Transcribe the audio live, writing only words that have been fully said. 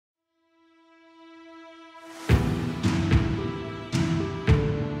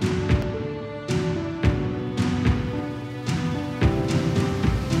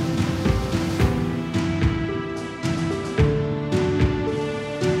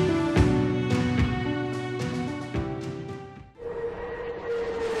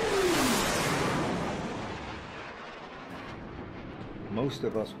most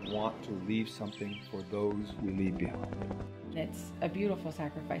of us want to leave something for those we leave behind. It's a beautiful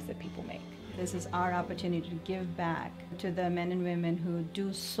sacrifice that people make. This is our opportunity to give back to the men and women who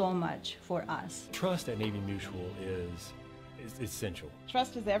do so much for us. Trust at Navy Mutual is essential.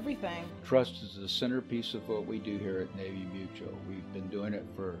 Trust is everything. Trust is the centerpiece of what we do here at Navy Mutual. We've been doing it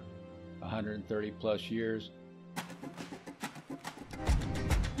for 130 plus years.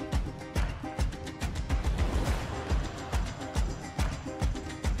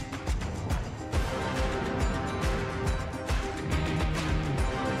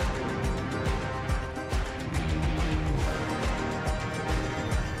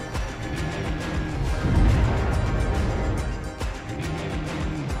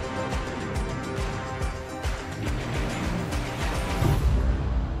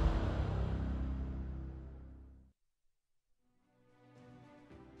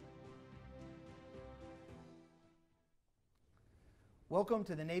 Welcome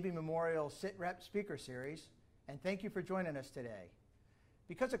to the Navy Memorial SITREP Speaker Series, and thank you for joining us today.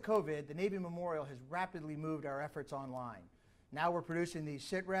 Because of COVID, the Navy Memorial has rapidly moved our efforts online. Now we're producing these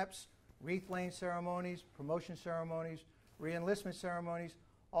SITREPs, wreath-laying ceremonies, promotion ceremonies, re-enlistment ceremonies,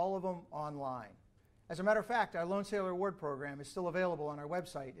 all of them online. As a matter of fact, our Lone Sailor Award program is still available on our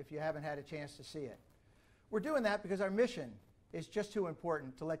website if you haven't had a chance to see it. We're doing that because our mission is just too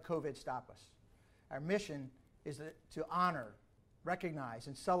important to let COVID stop us. Our mission is to honor, recognize,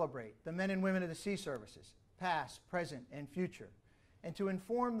 and celebrate the men and women of the sea services, past, present, and future, and to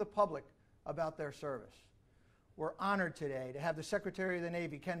inform the public about their service. We're honored today to have the Secretary of the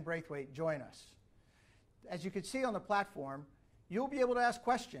Navy, Ken Braithwaite, join us. As you can see on the platform, you'll be able to ask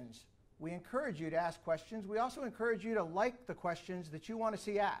questions. We encourage you to ask questions. We also encourage you to like the questions that you want to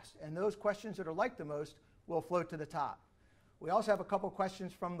see asked, and those questions that are liked the most will float to the top. We also have a couple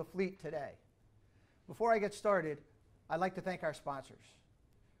questions from the fleet today. Before I get started, I'd like to thank our sponsors.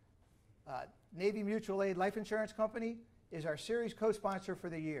 Navy Mutual Aid Life Insurance Company is our series co-sponsor for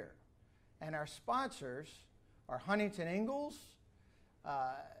the year. And our sponsors are Huntington Ingalls,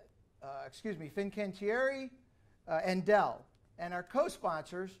 Fincantieri, and Dell. And our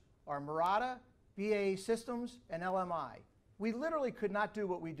co-sponsors are Murata, BAE Systems, and LMI. We literally could not do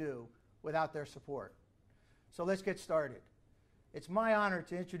what we do without their support. So let's get started. It's my honor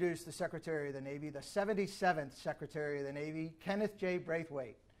to introduce the Secretary of the Navy, the 77th Secretary of the Navy, Kenneth J.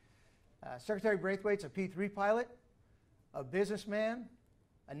 Braithwaite. Secretary Braithwaite's a P-3 pilot, a businessman,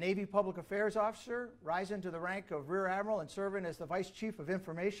 a Navy Public Affairs officer, rising to the rank of Rear Admiral and serving as the Vice Chief of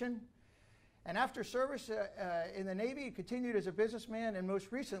Information. And after service in the Navy, he continued as a businessman and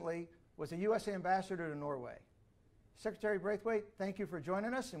most recently was a U.S. Ambassador to Norway. Secretary Braithwaite, thank you for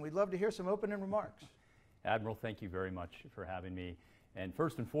joining us, and we'd love to hear some opening remarks. Admiral, thank you very much for having me. And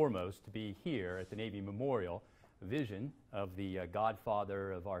first and foremost, to be here at the Navy Memorial, a vision of the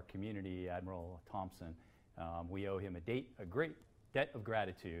godfather of our community, Admiral Thompson. We owe him a great debt of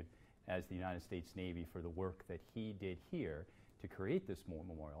gratitude as the United States Navy for the work that he did here to create this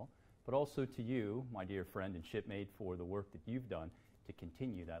memorial, but also to you, my dear friend and shipmate, for the work that you've done to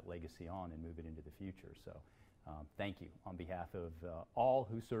continue that legacy on and move it into the future. So thank you on behalf of all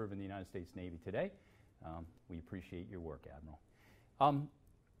who serve in the United States Navy today. We appreciate your work, Admiral.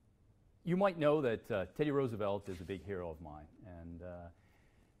 You might know that Teddy Roosevelt is a big hero of mine. And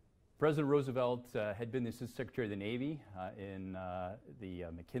President Roosevelt had been the Assistant Secretary of the Navy in the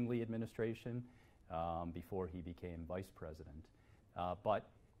McKinley administration before he became Vice President. But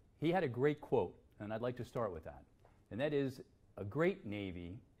he had a great quote, and I'd like to start with that. And that is, a great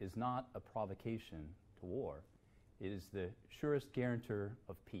Navy is not a provocation to war. It is the surest guarantor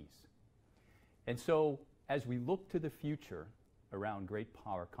of peace. And so, as we look to the future around great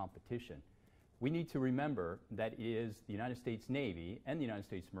power competition, we need to remember that it is the United States Navy and the United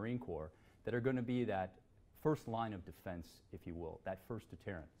States Marine Corps that are going to be that first line of defense, if you will, that first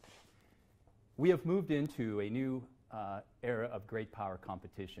deterrent. We have moved into a new era of great power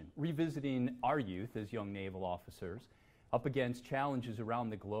competition, revisiting our youth as young naval officers up against challenges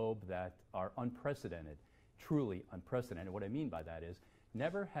around the globe that are unprecedented, truly unprecedented. What I mean by that is,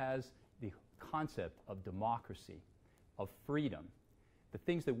 never has the concept of democracy, of freedom, the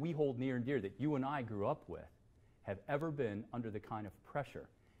things that we hold near and dear that you and I grew up with, have ever been under the kind of pressure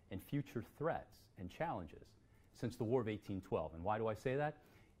and future threats and challenges since the War of 1812. And why do I say that?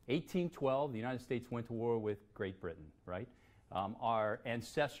 1812, the United States went to war with Great Britain, right? Our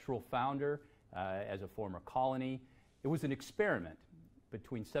ancestral founder as a former colony. It was an experiment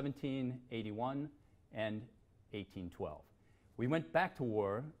between 1781 and 1812. We went back to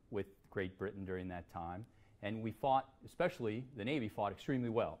war with Great Britain during that time, and we fought, especially the Navy fought extremely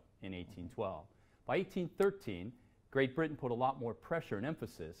well in 1812. By 1813, Great Britain put a lot more pressure and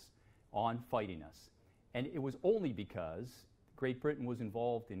emphasis on fighting us. And it was only because Great Britain was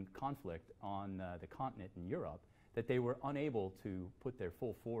involved in conflict on the continent in Europe that they were unable to put their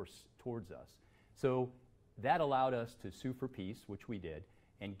full force towards us. So that allowed us to sue for peace, which we did,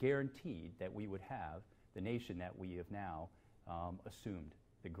 and guaranteed that we would have the nation that we have now assumed,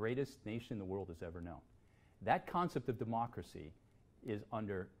 the greatest nation the world has ever known. That concept of democracy is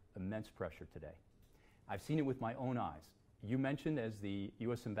under immense pressure today. I've seen it with my own eyes. You mentioned, as the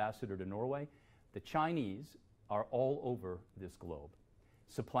U.S. ambassador to Norway, the Chinese are all over this globe,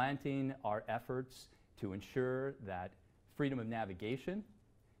 supplanting our efforts to ensure that freedom of navigation,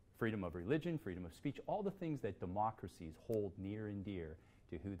 freedom of religion, freedom of speech, all the things that democracies hold near and dear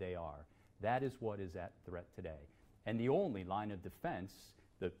to who they are, that is what is at threat today. And the only line of defense,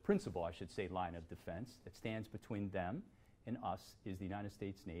 the principal, I should say, line of defense that stands between them and us is the United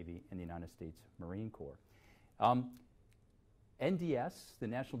States Navy and the United States Marine Corps. NDS, the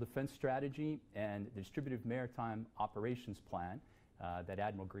National Defense Strategy, and the Distributive Maritime Operations Plan that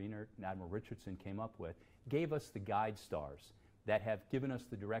Admiral Greenert and Admiral Richardson came up with gave us the guide stars that have given us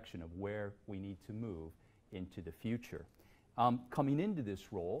the direction of where we need to move into the future. Coming into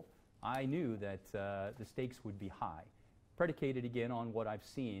this role, I knew that the stakes would be high, predicated again on what I've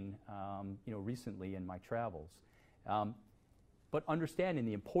seen recently in my travels. But understanding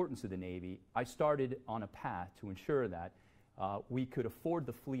the importance of the Navy, I started on a path to ensure that we could afford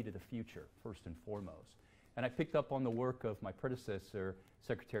the fleet of the future, first and foremost. And I picked up on the work of my predecessor,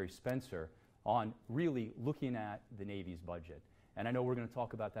 Secretary Spencer, on really looking at the Navy's budget. And I know we're going to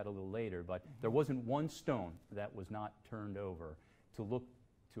talk about that a little later, but there wasn't one stone that was not turned over to look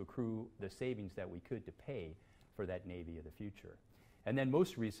to accrue the savings that we could to pay for that Navy of the future. And then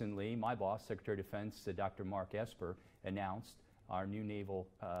most recently, my boss, Secretary of Defense, Dr. Mark Esper, announced our new naval,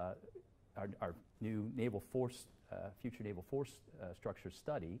 future naval force structure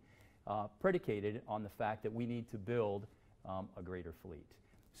study, predicated on the fact that we need to build a greater fleet.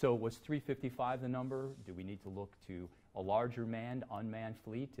 So was 355 the number? Do we need to look to a larger manned, unmanned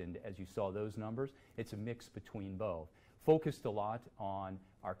fleet? And as you saw those numbers, it's a mix between both. Focused a lot on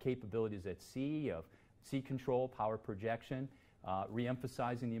our capabilities at sea of sea control, power projection,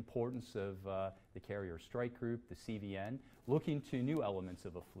 re-emphasizing the importance of the Carrier Strike Group, the CVN, looking to new elements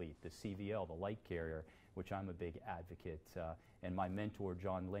of a fleet, the CVL, the light carrier, which I'm a big advocate, and my mentor,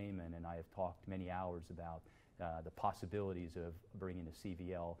 John Lehman, and I have talked many hours about the possibilities of bringing the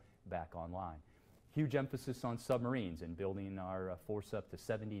CVL back online. Huge emphasis on submarines and building our force up to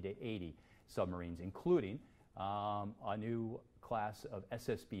 70 to 80 submarines, including a new class of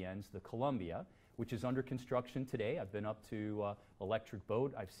SSBNs, the Columbia, which is under construction today. I've been up to Electric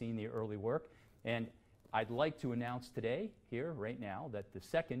Boat. I've seen the early work. And I'd like to announce today, here, right now, that the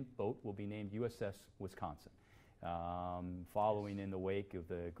second boat will be named USS Wisconsin, following in the wake of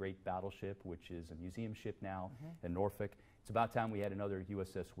the great battleship, which is a museum ship now in Norfolk. It's about time we had another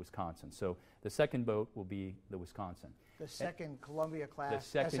USS Wisconsin. So the second boat will be the Wisconsin. The second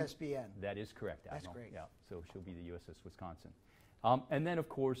Columbia-class SSBN. That is correct, Admiral. That's great. Yeah, so she'll be the USS Wisconsin. And then, of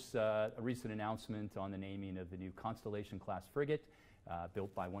course, a recent announcement on the naming of the new Constellation-class frigate,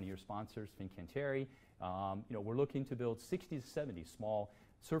 built by one of your sponsors, Fincantieri. We're looking to build 60 to 70 small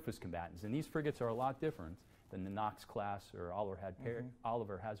surface combatants, and these frigates are a lot different than the Knox-class or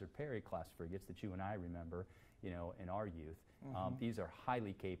Oliver Hazard Perry class frigates that you and I remember, in our youth. These are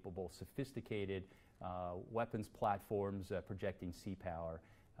highly capable, sophisticated weapons platforms projecting sea power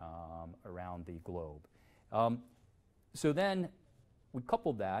around the globe. So then we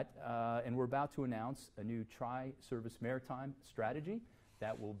coupled that, and we're about to announce a new tri-service maritime strategy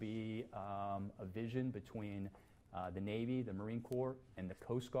that will be a vision between the Navy, the Marine Corps, and the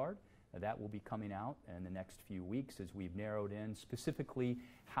Coast Guard. That will be coming out in the next few weeks as we've narrowed in specifically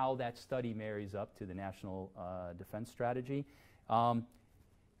how that study marries up to the National Defense Strategy.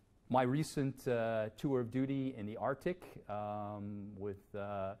 My recent tour of duty in the Arctic with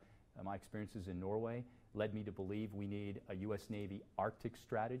my experiences in Norway led me to believe we need a U.S. Navy Arctic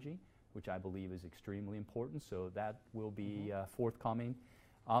strategy, which I believe is extremely important, so that will be forthcoming.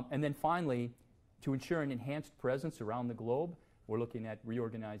 And then finally, to ensure an enhanced presence around the globe, we're looking at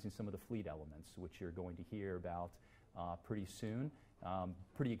reorganizing some of the fleet elements, which you're going to hear about pretty soon.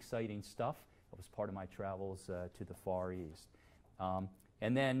 Pretty exciting stuff. It was part of my travels to the Far East.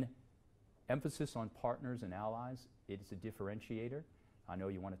 And then emphasis on partners and allies. It is a differentiator. I know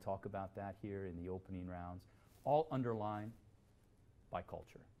you want to talk about that here in the opening rounds. All underlined by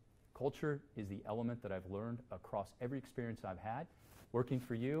culture. Culture is the element that I've learned across every experience I've had. Working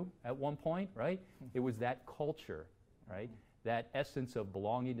for you at one point, right? It was that culture, right? That essence of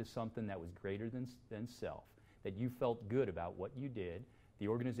belonging to something that was greater than self. that you felt good about what you did, the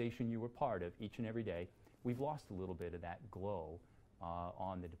organization you were part of each and every day. We've lost a little bit of that glow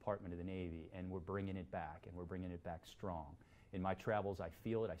on the Department of the Navy, and we're bringing it back, and we're bringing it back strong. In my travels, I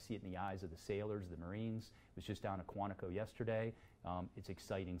feel it. I see it in the eyes of the sailors, the Marines. I was just down at Quantico yesterday. It's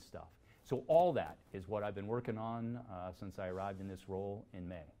exciting stuff. So all that is what I've been working on since I arrived in this role in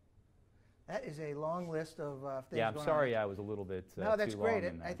May. That is a long list of things. Yeah, I'm going sorry on. I was a little bit No, that's too great.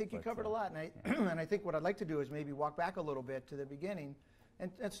 long in I that, think you but, covered a lot, and and I think what I'd like to do is maybe walk back a little bit to the beginning,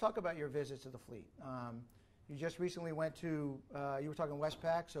 and let's talk about your visits to the fleet. You just recently went to, you were talking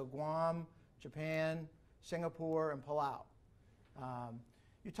Westpac, so Guam, Japan, Singapore, and Palau.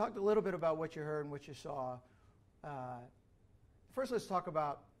 You talked a little bit about what you heard and what you saw. First, let's talk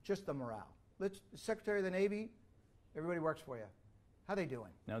about just the morale. Secretary of the Navy, everybody works for you. How they doing?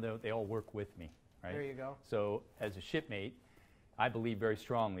 No, they all work with me, right? There you go. So as a shipmate, I believe very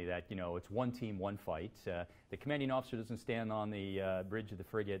strongly that, you know, it's one team, one fight. The commanding officer doesn't stand on the bridge of the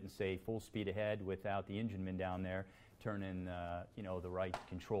frigate and say full speed ahead without the engineman down there turning, you know, the right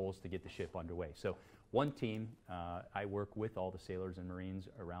controls to get the ship underway. So one team, I work with all the sailors and Marines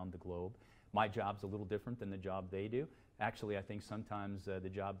around the globe. My job's a little different than the job they do. Actually, I think sometimes the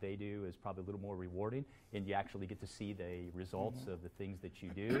job they do is probably a little more rewarding, and you actually get to see the results of the things that you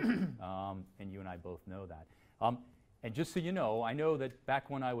do, and you and I both know that. And just so you know, I know that back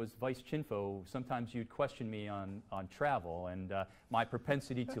when I was Vice Chinfo, sometimes you'd question me on travel, and my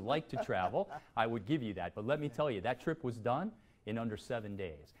propensity to like to travel, I would give you that. But let me tell you, that trip was done in under 7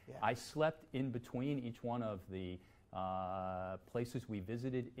 days. Yeah. I slept in between each one of the places we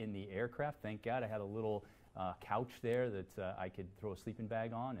visited in the aircraft. Thank God I had a little couch there that I could throw a sleeping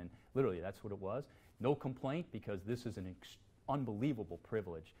bag on, and literally that's what it was. No complaint, because this is an unbelievable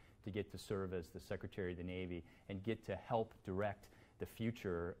privilege to get to serve as the Secretary of the Navy and get to help direct the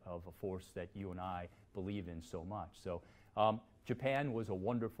future of a force that you and I believe in so much. So Japan was a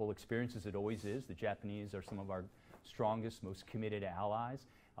wonderful experience, as it always is. The Japanese are some of our strongest, most committed allies.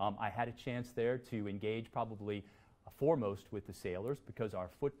 I had a chance there to engage probably foremost with the sailors because our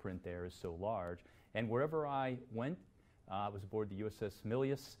footprint there is so large. And wherever I went, I was aboard the USS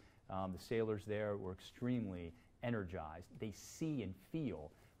Milius. The sailors there were extremely energized. They see and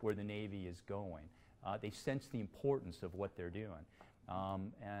feel where the Navy is going. They sense the importance of what they're doing.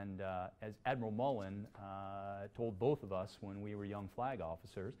 As Admiral Mullen told both of us when we were young flag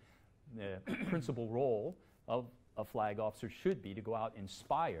officers, the principal role of a flag officer should be to go out and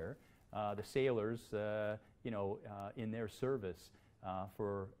inspire the sailors in their service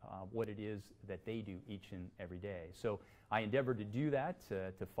for what it is that they do each and every day. So I endeavor to do that,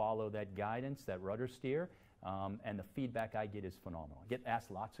 to follow that guidance, that rudder steer, and the feedback I get is phenomenal. I get asked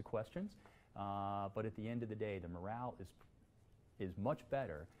lots of questions, but at the end of the day, the morale is much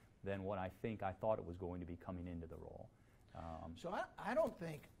better than what I thought it was going to be coming into the role. So I don't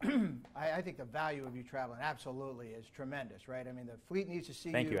think, I think the value of you traveling absolutely is tremendous, right? I mean, the fleet needs to see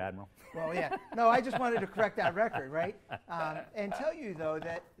you. Thank you, Admiral. Well, yeah. No, I just wanted to correct that record, right? And tell you, though,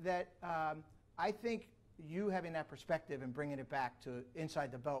 that I think you having that perspective and bringing it back to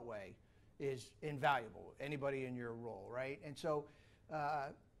inside the Beltway is invaluable, anybody in your role, right? And so,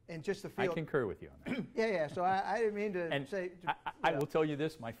 and just the feel. I concur with you on that. Yeah. So I didn't mean to say. I will tell you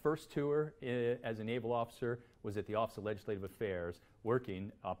this, my first tour as a naval officer was at the Office of Legislative Affairs,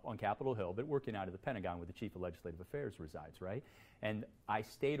 working up on Capitol Hill, but working out of the Pentagon where the Chief of Legislative Affairs resides, right? And I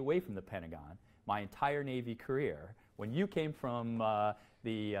stayed away from the Pentagon my entire Navy career. When you came from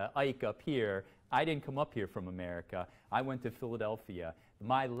the Ike up here, I didn't come up here from America. I went to Philadelphia.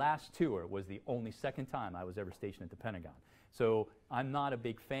 My last tour was the only second time I was ever stationed at the Pentagon. So I'm not a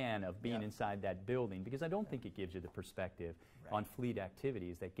big fan of being inside that building because I don't think it gives you the perspective on fleet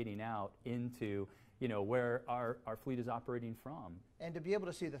activities, that getting out into, you know, where our fleet is operating from. And to be able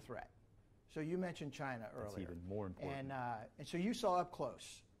to see the threat. So you mentioned China earlier. That's even more important. And so you saw up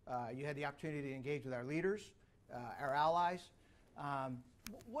close. You had the opportunity to engage with our leaders, our allies.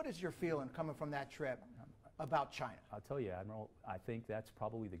 What is your feeling coming from that trip about China? I'll tell you, Admiral, I think that's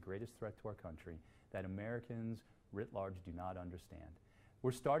probably the greatest threat to our country that Americans writ large do not understand.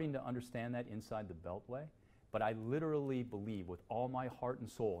 We're starting to understand that inside the Beltway, but I literally believe with all my heart and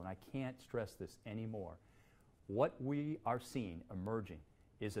soul, and I can't stress this anymore, what we are seeing emerging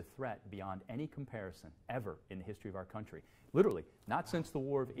is a threat beyond any comparison ever in the history of our country. Literally, not since the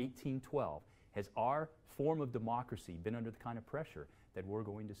War of 1812 has our form of democracy been under the kind of pressure that we're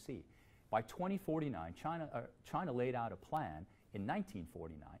going to see. By 2049, China laid out a plan in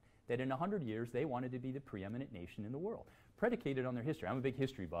 1949 that in 100 years they wanted to be the preeminent nation in the world, predicated on their history. I'm a big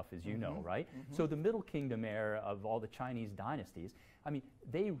history buff, as you know, right? So the Middle Kingdom era of all the Chinese dynasties, I mean,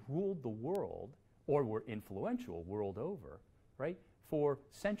 they ruled the world or were influential world over, right, for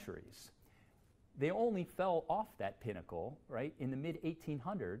centuries. They only fell off that pinnacle, right, in the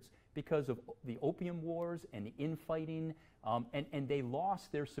mid-1800s because of the Opium Wars and the infighting, and they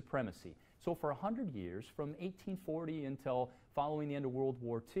lost their supremacy. So for 100 years, from 1840 until following the end of World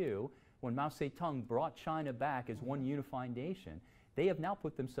War II, when Mao Zedong brought China back as one unified nation, they have now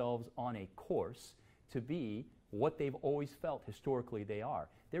put themselves on a course to be what they've always felt historically they are.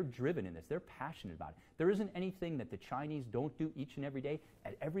 They're driven in this. They're passionate about it. There isn't anything that the Chinese don't do each and every day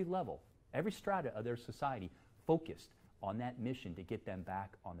at every level, every strata of their society, focused on that mission to get them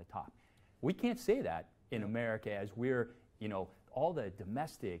back on the top. We can't say that in America as we're, all the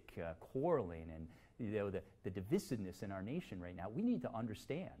domestic quarreling and the divisiveness in our nation right now. We need to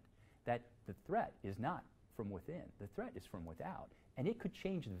understand that the threat is not from within. The threat is from without. And it could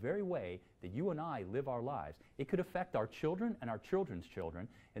change the very way that you and I live our lives. It could affect our children and our children's children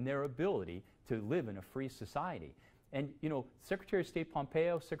and their ability to live in a free society. And, Secretary of State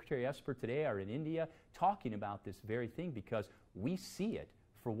Pompeo, Secretary Esper today are in India talking about this very thing because we see it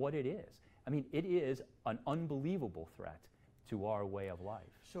for what it is. I mean, it is an unbelievable threat to our way of life.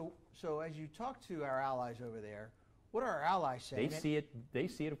 So as you talk to our allies over there, what are our allies saying? They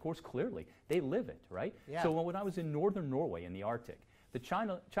see it, of course, clearly. They live it, right? Yeah. So when I was in northern Norway in the Arctic,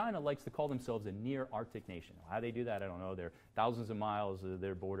 China likes to call themselves a near Arctic nation. How they do that, I don't know. They're thousands of miles of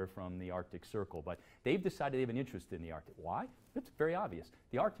their border from the Arctic Circle, but they've decided they have an interest in the Arctic. Why? It's very obvious.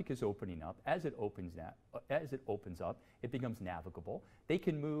 The Arctic is opening up. As it opens up, it becomes navigable. They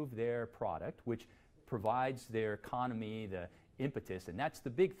can move their product, which provides their economy the impetus, and that's the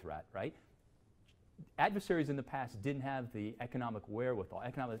big threat, right? Adversaries in the past didn't have the economic wherewithal,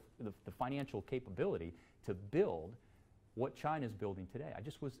 the financial capability to build what China's building today. I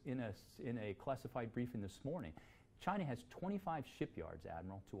just was in a classified briefing this morning. China has 25 shipyards,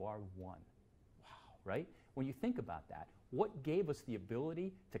 Admiral, to our 1. Wow. Right? When you think about that, what gave us the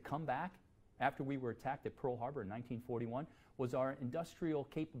ability to come back after we were attacked at Pearl Harbor in 1941 was our industrial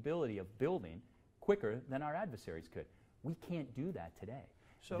capability of building quicker than our adversaries could. We can't do that today.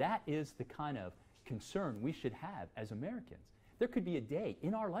 So that is the kind of concern we should have as Americans. There could be a day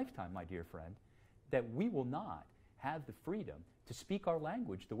in our lifetime, my dear friend, that we will not have the freedom to speak our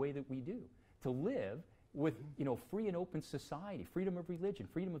language the way that we do, to live with free and open society, freedom of religion,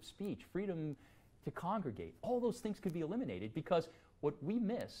 freedom of speech, freedom to congregate. All those things could be eliminated because what we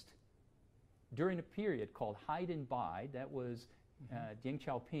missed during a period called hide and bide, that was Deng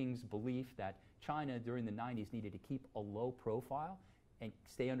Xiaoping's belief that China during the 90s needed to keep a low profile and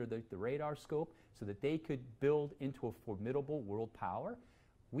stay under the radar scope so that they could build into a formidable world power.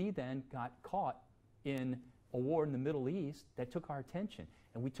 We then got caught in a war in the Middle East that took our attention,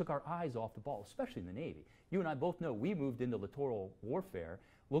 and we took our eyes off the ball, especially in the Navy. You and I both know we moved into littoral warfare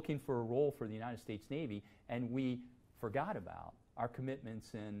looking for a role for the United States Navy, and we forgot about our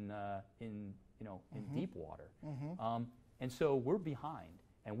commitments in deep water. And so we're behind,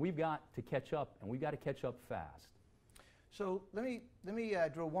 and we've got to catch up, and we've got to catch up fast. So let me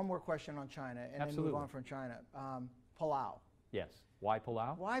drill one more question on China, and Absolutely. then move on from China. Palau. Yes. Why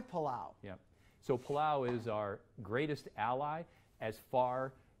Palau? Why Palau? Yeah. So Palau is our greatest ally as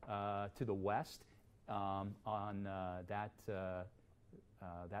far to the west on that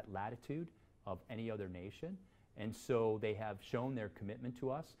latitude of any other nation. And so they have shown their commitment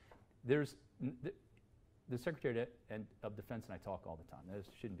to us. There's the Secretary of Defense and I talk all the time. This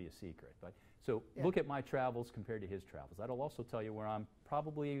shouldn't be a secret. But so look at my travels compared to his travels. That'll also tell you where I'm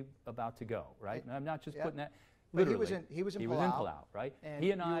probably about to go, right? And I'm not just putting that. Literally, he was in Palau. He was in Palau, right? And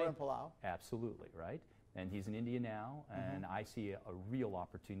he and you I were in Palau. Absolutely, right? And he's in India now, and I see a real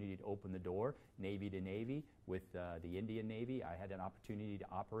opportunity to open the door, Navy to Navy, with the Indian Navy. I had an opportunity to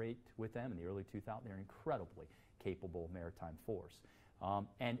operate with them in the early 2000s. They're an incredibly capable maritime force.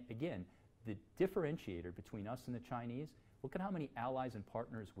 And again, the differentiator between us and the Chinese, look at how many allies and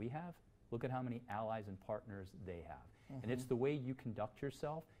partners we have. Look at how many allies and partners they have. And it's the way you conduct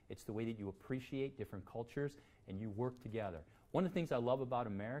yourself. It's the way that you appreciate different cultures and you work together. One of the things I love about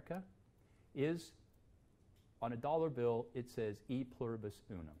America is on a dollar bill, it says e pluribus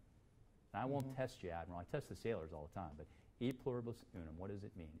unum. And I won't test you, Admiral. I test the sailors all the time. But e pluribus unum, what does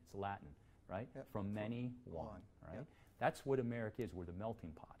it mean? It's Latin, right? Yep. From many, one, right? Yep. That's what America is. We're the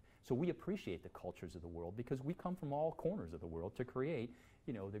melting pot. So we appreciate the cultures of the world because we come from all corners of the world to create,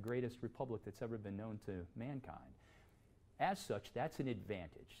 the greatest republic that's ever been known to mankind. As such, that's an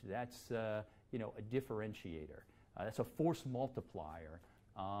advantage. That's, a differentiator. That's a force multiplier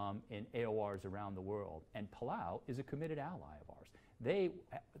in AORs around the world. And Palau is a committed ally of ours.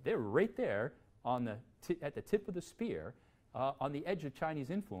 They're right there on at the tip of the spear on the edge of Chinese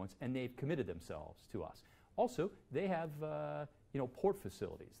influence, and they've committed themselves to us. Also, they have port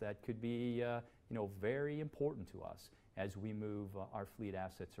facilities that could be very important to us as we move our fleet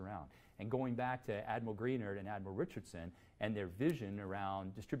assets around. And going back to Admiral Greenert and Admiral Richardson and their vision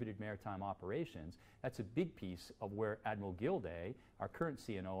around distributed maritime operations, that's a big piece of where Admiral Gilday, our current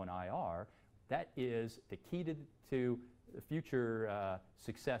CNO and I are. That is the key to the future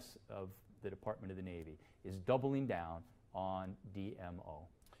success of the Department of the Navy, is doubling down on DMO.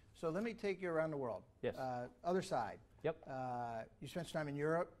 So let me take you around the world. Yes. Other side. Yep. You spent some time in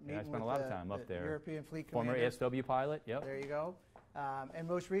Europe. Yeah, I spent a lot of time up there. European Fleet Former Commander. ASW pilot. Yep. There you go. And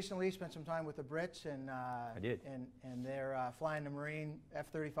most recently, spent some time with the Brits and I did. And they're flying the Marine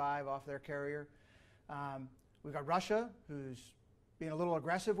F-35 off their carrier. We've got Russia, who's being a little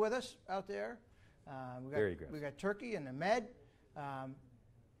aggressive with us out there. Very aggressive. We've got Turkey and the Med.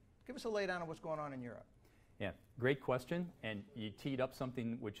 Give us a laydown of what's going on in Europe. Yeah, great question, and you teed up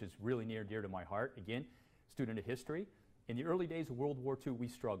something which is really near and dear to my heart. Again, student of history. In the early days of World War II, we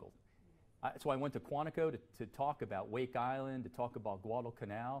struggled. So I went to Quantico to talk about Wake Island, to talk about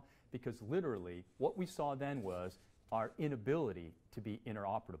Guadalcanal, because literally what we saw then was our inability to be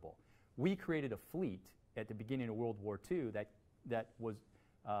interoperable. We created a fleet at the beginning of World War II that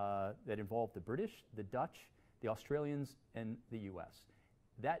involved the British, the Dutch, the Australians, and the U.S.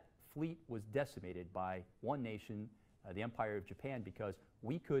 That fleet was decimated by one nation, the Empire of Japan, because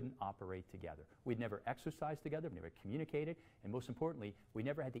we couldn't operate together. We'd never exercised together, we never communicated, and most importantly, we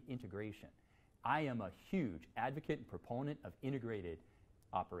never had the integration. I am a huge advocate and proponent of integrated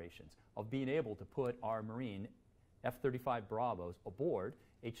operations, of being able to put our Marine F-35 Bravos aboard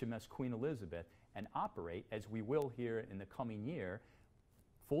HMS Queen Elizabeth and operate, as we will here in the coming year,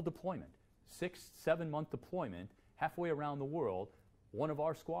 full deployment, 6-7 month deployment, halfway around the world. One of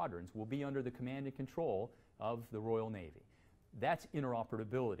our squadrons will be under the command and control of the Royal Navy. That's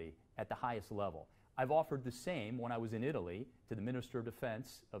interoperability at the highest level. I've offered the same when I was in Italy to the Minister of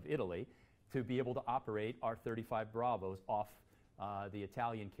Defense of Italy to be able to operate our 35 Bravos off the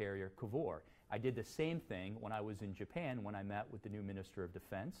Italian carrier Cavour. I did the same thing when I was in Japan when I met with the new Minister of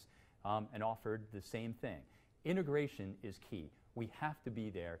Defense and offered the same thing. Integration is key. We have to be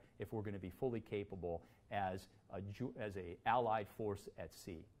there if we're going to be fully capable as a allied force at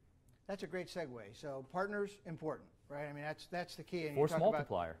sea. That's a great segue. So partners, important, right? I mean, that's the key. And Force you talk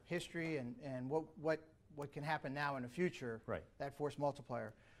multiplier. About history and what can happen now in the future. Right. That force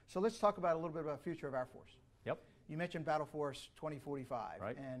multiplier. So let's talk about a little bit about the future of our force. Yep. You mentioned Battle Force 2045.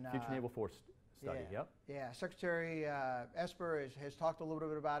 Right. And Future Naval Force study. Yeah, Yep. Yeah. Secretary Esper has talked a little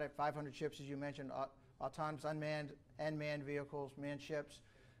bit about it. 500 ships, as you mentioned, autonomous unmanned and manned vehicles, manned ships,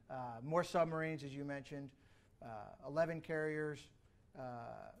 more submarines, as you mentioned, 11 carriers,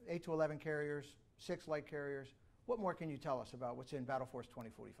 8 to 11 carriers, 6 light carriers. What more can you tell us about what's in Battle Force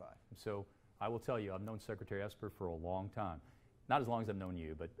 2045? So I will tell you, I've known Secretary Esper for a long time. Not as long as I've known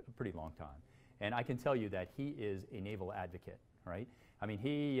you, but a pretty long time. And I can tell you that he is a naval advocate, right? I mean,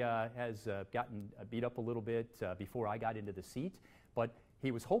 he has gotten beat up a little bit before I got into the seat, but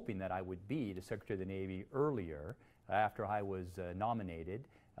he was hoping that I would be the Secretary of the Navy earlier after I was nominated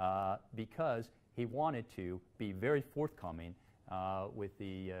because he wanted to be very forthcoming with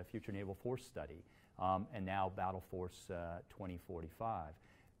the Future Naval Force study and now Battle Force 2045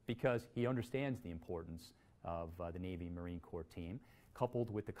 because he understands the importance of the Navy Marine Corps team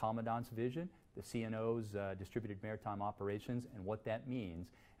coupled with the Commandant's vision, the CNO's distributed maritime operations and what that means,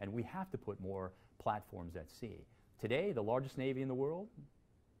 and we have to put more platforms at sea. Today, the largest Navy in the world?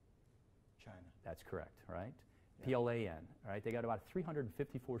 China. That's correct, right? Yeah. PLAN, right? They got about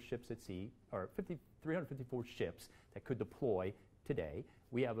 354 ships at sea, or 354 ships that could deploy today.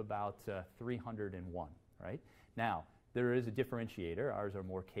 We have about 301, right? Now, there is a differentiator. Ours are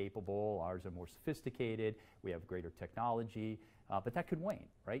more capable, ours are more sophisticated, we have greater technology, but that could wane,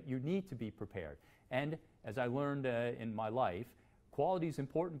 right? You need to be prepared. And as I learned in my life, quality is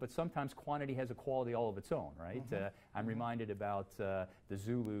important, but sometimes quantity has a quality all of its own, right? I'm reminded about the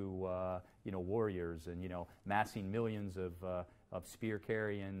Zulu, warriors, and massing millions of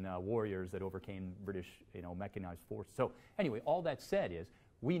spear-carrying warriors that overcame British, mechanized force. So anyway, all that said is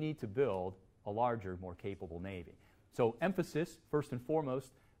we need to build a larger, more capable Navy. So emphasis, first and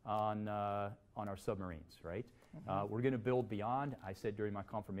foremost, on our submarines, right? We're going to build beyond. I said during my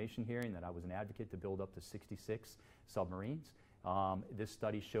confirmation hearing that I was an advocate to build up to 66 submarines. This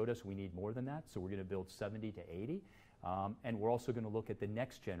study showed us we need more than that, so we're going to build 70 to 80. And we're also going to look at the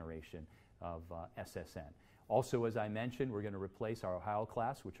next generation of SSN. Also, as I mentioned, we're going to replace our Ohio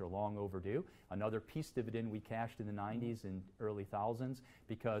class, which are long overdue. Another peace dividend we cashed in the 90s and early thousands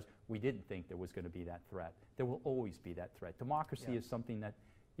because we didn't think there was going to be that threat. There will always be that threat. Democracy is something that,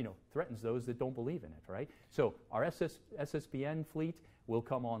 you know, threatens those that don't believe in it, right? So our SSBN fleet will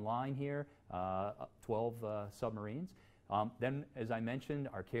come online here, 12 submarines. Then, as I mentioned,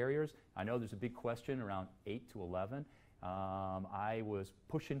 our carriers, I know there's a big question around 8 to 11. I was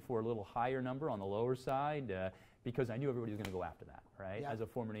pushing for a little higher number on the lower side because I knew everybody was going to go after that, right? Yeah. As a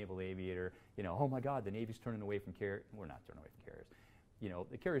former naval aviator, you know, oh my God, the Navy's turning away from carriers. We're not turning away from carriers. You know,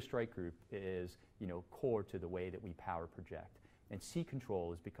 the Carrier Strike Group is, you know, core to the way that we power project. And sea control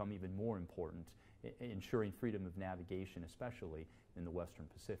has become even more important, ensuring freedom of navigation, especially in the Western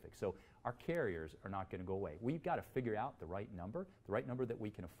Pacific. So our carriers are not going to go away. We've got to figure out the right number that we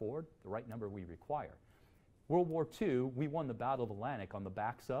can afford, the right number we require. World War II, we won the Battle of Atlantic on the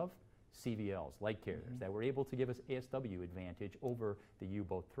backs of CVLs, light carriers, that were able to give us ASW advantage over the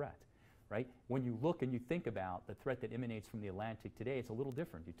U-boat threat, right? When you look and you think about the threat that emanates from the Atlantic today, it's a little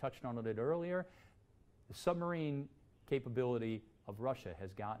different. You touched on it earlier. The submarine capability of Russia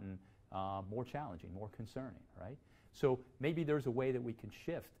has gotten more challenging, more concerning, right? So maybe there's a way that we can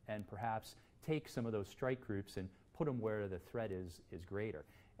shift and perhaps take some of those strike groups and put them where the threat is greater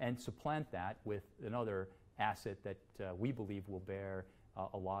and supplant that with another asset that we believe will bear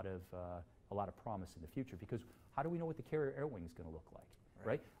a lot of promise in the future. Because how do we know what the carrier air wing is going to look like,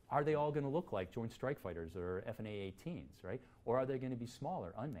 right? Are they all going to look like Joint Strike Fighters or FNA-18s, right? Or are they going to be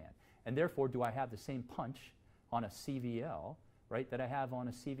smaller, unmanned? And therefore, do I have the same punch on a CVL, right, that I have on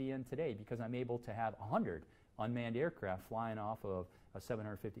a CVN today because I'm able to have 100 unmanned aircraft flying off of a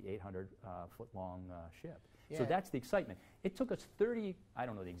 750, 800 foot long ship. Yeah. So that's the excitement. It took us 30, I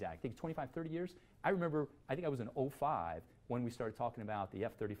don't know the exact, I think 25, 30 years. I remember, I think I was in 05 when we started talking about the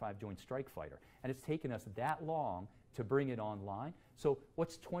F-35 Joint Strike Fighter. And it's taken us that long to bring it online. So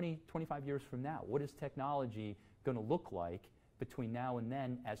what's 20, 25 years from now? What is technology going to look like between now and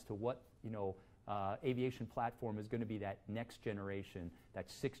then as to what, you know, aviation platform is going to be that next generation,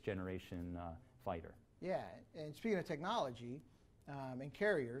 that sixth generation fighter? Yeah, and speaking of technology and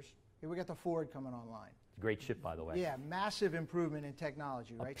carriers, here we got the Ford coming online. It's a great ship, by the way. Yeah, massive improvement in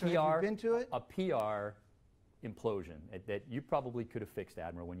technology, right? So have you been to it? A PR implosion that you probably could have fixed,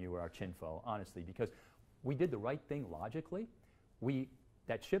 Admiral, when you were our CHINFO, honestly, because we did the right thing logically.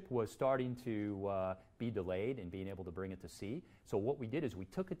 That ship was starting to be delayed in being able to bring it to sea. So what we did is we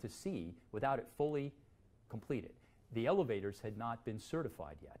took it to sea without it fully completed. The elevators had not been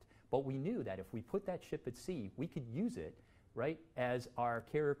certified yet. But we knew that if we put that ship at sea, we could use it, right, as our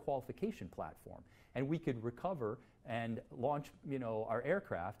carrier qualification platform. And we could recover and launch, you know, our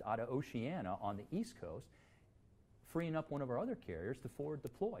aircraft out of Oceania on the East Coast, freeing up one of our other carriers to forward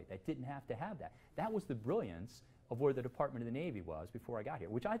deploy. That didn't have to have that. That was the brilliance of where the Department of the Navy was before I got here,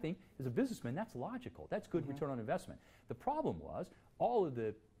 which I think, as a businessman, that's logical. That's good return on investment. The problem was all of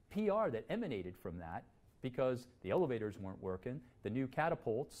the PR that emanated from that, because the elevators weren't working, the new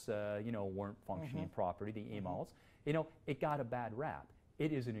catapults, you know, weren't functioning properly, the EMALs, you know, it got a bad rap.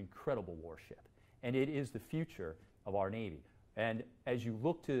 It is an incredible warship, and it is the future of our Navy. And as you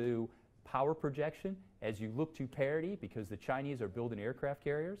look to power projection, as you look to parity, because the Chinese are building aircraft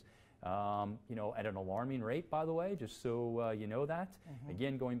carriers, you know, at an alarming rate, by the way, just so you know that.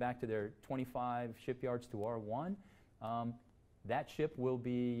 Again, going back to their 25 shipyards to R1, that ship will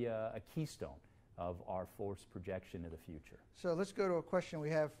be a keystone of our force projection of the future. So let's go to a question we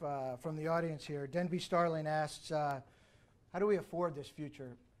have from the audience here. Denby Starling asks, how do we afford this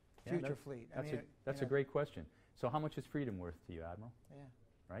future fleet? That's a great question. So how much is freedom worth to you, Admiral?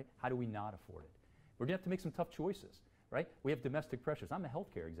 Yeah. Right? How do we not afford it? We're going to have to make some tough choices, right? We have domestic pressures. I'm a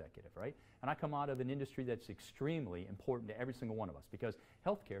healthcare executive, right? And I come out of an industry that's extremely important to every single one of us because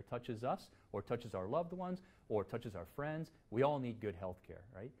healthcare touches us or touches our loved ones or touches our friends. We all need good healthcare,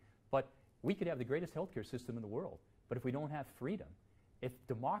 right? But we could have the greatest healthcare system in the world, but if we don't have freedom, if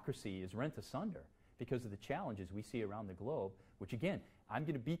democracy is rent asunder because of the challenges we see around the globe, which again, I'm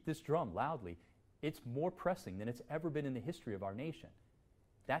going to beat this drum loudly, it's more pressing than it's ever been in the history of our nation.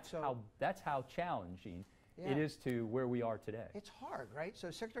 That's how challenging it is to where we are today. It's hard, right? So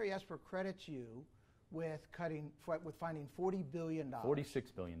Secretary Esper credits you with finding $40 billion.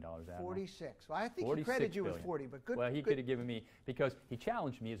 $46 billion, Admiral. 46. Well, I think he credited you with 40, but good. Well, he could have given me, because he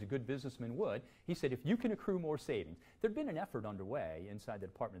challenged me as a good businessman would. He said, if you can accrue more savings, there'd been an effort underway inside the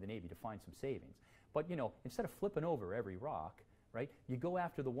Department of the Navy to find some savings. But, you know, instead of flipping over every rock, right, you go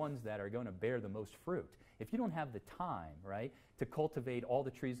after the ones that are going to bear the most fruit. If you don't have the time, right, to cultivate all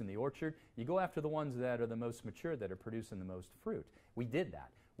the trees in the orchard, you go after the ones that are the most mature, that are producing the most fruit. We did that.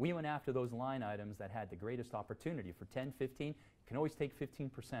 We went after those line items that had the greatest opportunity for 10, 15. You can always take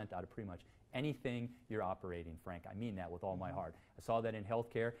 15% out of pretty much anything you're operating, Frank. I mean that with all my heart. I saw that in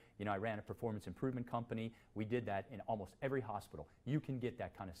healthcare. You know, I ran a performance improvement company. We did that in almost every hospital. You can get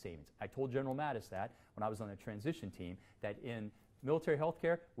that kind of savings. I told General Mattis that when I was on the transition team, that in military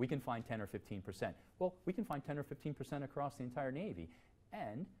healthcare, we can find 10 or 15%. Well, we can find 10 or 15% across the entire Navy.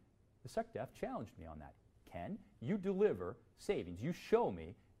 And the SecDef challenged me on that. Ken, you deliver savings. You show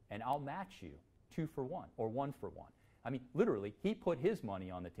me, and I'll match you 2 for 1 or 1 for 1. I mean, literally, he put his money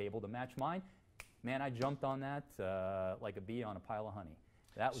on the table to match mine. Man, I jumped on that like a bee on a pile of honey.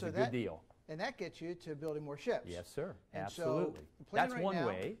 That was a good deal. And that gets you to building more ships. Yes, sir. And absolutely. So the plan That's right one now,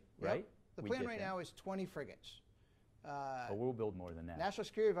 way, right? The plan right now is 20 frigates. But we'll build more than that. National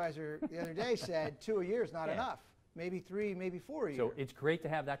Security Advisor the other day said 2 a year is not enough. Maybe 3, maybe 4 a year. So it's great to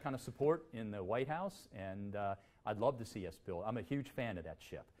have that kind of support in the White House, and I'd love to see us build. I'm a huge fan of that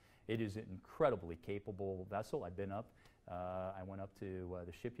ship. It is an incredibly capable vessel. I've been up. I went up to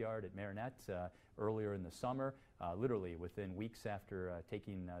the shipyard at Marinette earlier in the summer, literally within weeks after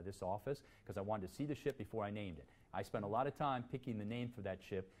taking this office, because I wanted to see the ship before I named it. I spent a lot of time picking the name for that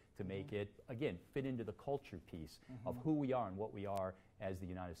ship to make it, again, fit into the culture piece of who we are and what we are as the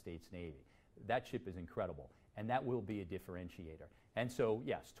United States Navy. That ship is incredible, and that will be a differentiator. And so,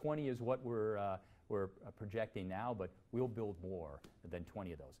 yes, 20 is what we're projecting now, but we'll build more than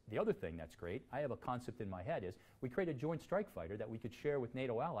 20 of those. The other thing that's great, I have a concept in my head, is we create a joint strike fighter that we could share with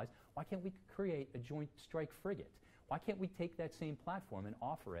NATO allies. Why can't we create a joint strike frigate? Why can't we take that same platform and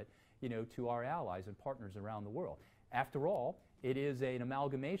offer it, you know, to our allies and partners around the world? After all, it is an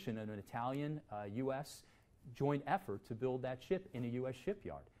amalgamation of an Italian, U.S. joint effort to build that ship in a U.S.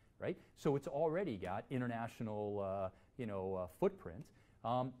 shipyard, right? So it's already got international, footprint.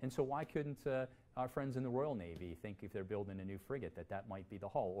 And so why couldn't our friends in the Royal Navy think, if they're building a new frigate, that that might be the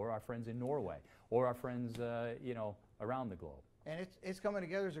hull, or our friends in Norway, or our friends, around the globe? And it's coming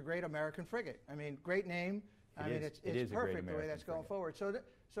together as a great American frigate. I mean, great name. It's perfect the way that's going forward.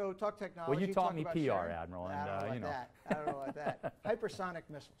 So talk technology. Well, you taught me about PR, sharing. Admiral, and I don't know about that. Hypersonic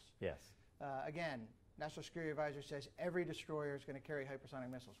missiles. Yes. Again, National Security Advisor says every destroyer is going to carry hypersonic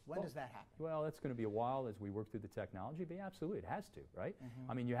missiles. When does that happen? Well, it's going to be a while as we work through the technology, but absolutely, it has to, right?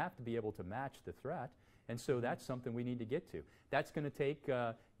 I mean, you have to be able to match the threat, and so that's something we need to get to. That's going to take,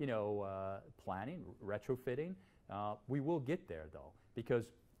 planning, retrofitting. We will get there, though, because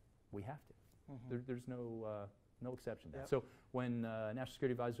we have to. There's no exception to that. So when National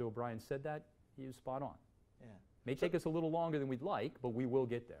Security Advisor O'Brien said that, he was spot on. Yeah. May take us a little longer than we'd like, but we will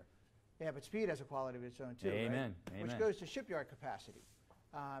get there. Yeah, but speed has a quality of its own too. Amen. Right? Amen. Which goes to shipyard capacity.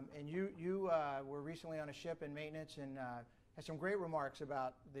 And you were recently on a ship in maintenance and had some great remarks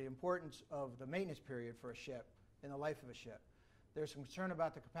about the importance of the maintenance period for a ship in the life of a ship. There's some concern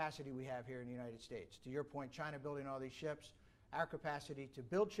about the capacity we have here in the United States. To your point, China building all these ships, our capacity to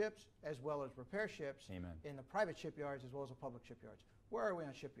build ships as well as repair ships in the private shipyards as well as the public shipyards. Where are we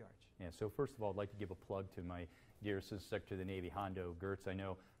on shipyards? Yeah, so first of all, I'd like to give a plug to my dear Assistant Secretary of the Navy, Hondo Gertz. I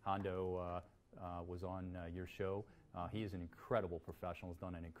know Hondo was on your show. He is an incredible professional, has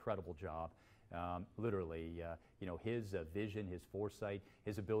done an incredible job. Literally, his vision, his foresight,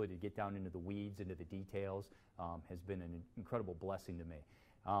 his ability to get down into the weeds, into the details, has been an incredible blessing to me.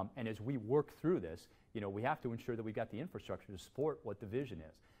 And as we work through this, we have to ensure that we've got the infrastructure to support what the vision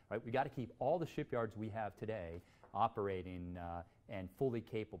is. Right? We've got to keep all the shipyards we have today operating and fully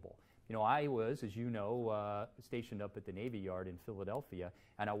capable. I was, as you know, stationed up at the Navy Yard in Philadelphia,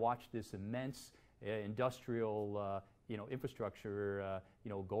 and I watched this immense industrial infrastructure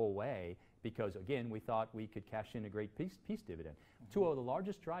go away because, again, we thought we could cash in a great peace dividend. Two of the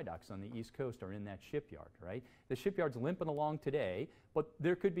largest dry docks on the East Coast are in that shipyard, right? The shipyard's limping along today, but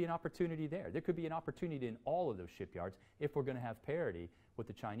there could be an opportunity there. There could be an opportunity in all of those shipyards if we're going to have parity with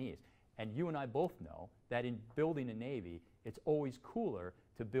the Chinese. And you and I both know that in building a Navy, it's always cooler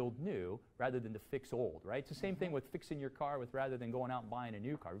to build new rather than to fix old, right? It's the same thing with fixing your car rather than going out and buying a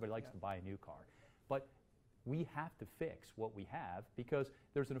new car. Everybody likes to buy a new car. But we have to fix what we have because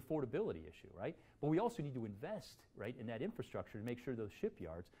there's an affordability issue, right? But we also need to invest, right, in that infrastructure to make sure those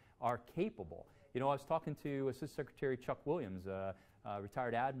shipyards are capable. I was talking to Assistant Secretary Chuck Williams,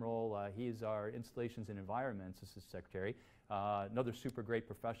 retired admiral. He is our Installations and Environments Assistant Secretary, another super great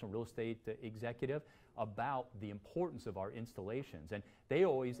professional real estate executive, about the importance of our installations. And they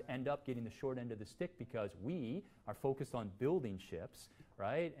always end up getting the short end of the stick because we are focused on building ships,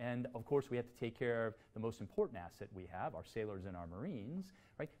 right? And of course we have to take care of the most important asset we have, our sailors and our Marines,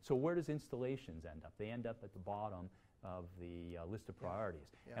 right? So where does installations end up? They end up at the bottom of the list of priorities.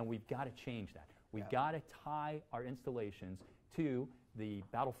 And we've got to change that. We've got to tie our installations to the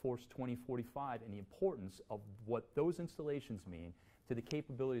Battle Force 2045 and the importance of what those installations mean to the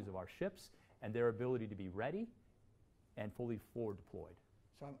capabilities of our ships and their ability to be ready and fully forward deployed.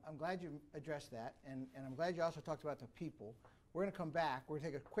 So I'm glad you addressed that, and I'm glad you also talked about the people. We're going to come back. We're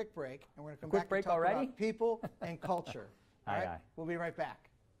going to take a quick break, and we're going to come back and talk about people and culture. All right? We'll be right back.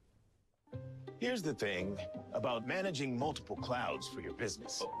 Here's the thing about managing multiple clouds for your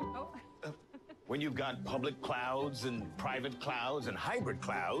business. When you've got public clouds and private clouds and hybrid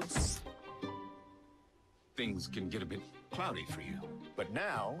clouds, things can get a bit cloudy for you. But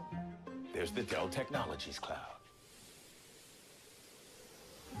now, there's the Dell Technologies Cloud.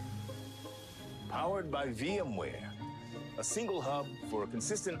 Powered by VMware, a single hub for a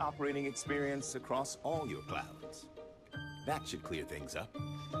consistent operating experience across all your clouds. That should clear things up.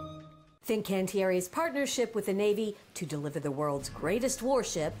 Fincantieri's partnership with the Navy to deliver the world's greatest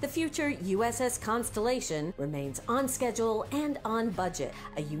warship, the future USS Constellation, remains on schedule and on budget.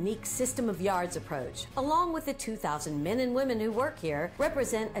 A unique system of yards approach, along with the 2,000 men and women who work here,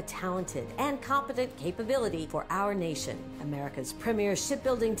 represent a talented and competent capability for our nation. America's premier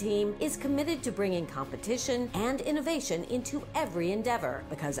shipbuilding team is committed to bringing competition and innovation into every endeavor,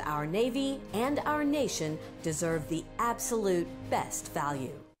 because our Navy and our nation deserve the absolute best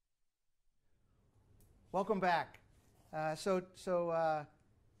value. Welcome back.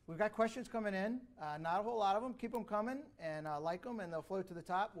 We've got questions coming in. Not a whole lot of them. Keep them coming, and like them, and they'll float to the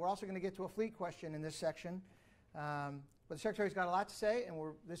top. We're also going to get to a fleet question in this section. But the Secretary's got a lot to say, and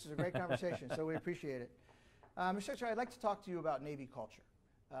this is a great conversation, so we appreciate it. Mr. Secretary, I'd like to talk to you about Navy culture.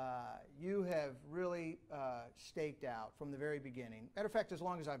 You have really staked out from the very beginning. Matter of fact, as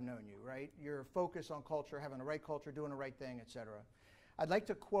long as I've known you, right? Your focus on culture, having the right culture, doing the right thing, et cetera. I'd like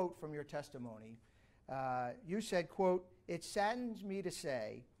to quote from your testimony. You said, quote, "It saddens me to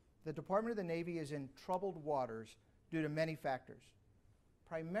say the Department of the Navy is in troubled waters due to many factors,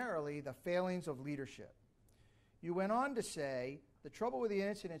 primarily the failings of leadership." You went on to say the trouble with the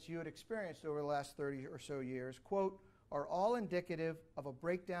incidents you had experienced over the last 30 or so years, quote, "are all indicative of a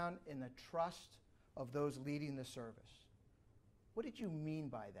breakdown in the trust of those leading the service." What did you mean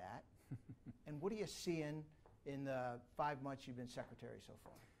by that? And what are you seeing in the 5 months you've been Secretary so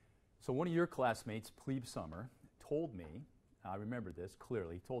far? So one of your classmates, Plebe Summer, told me, I remember this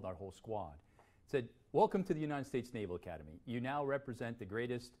clearly, told our whole squad, said, "Welcome to the United States Naval Academy. You now represent the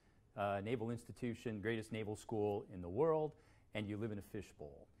greatest naval institution, greatest naval school in the world, and you live in a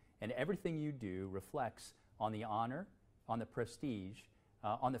fishbowl. And everything you do reflects on the honor, on the prestige,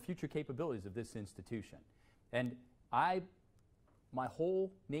 on the future capabilities of this institution." And my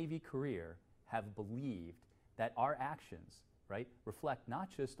whole Navy career, have believed that our actions, right, reflect not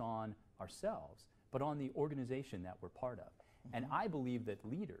just on ourselves, but on the organization that we're part of. Mm-hmm. And I believe that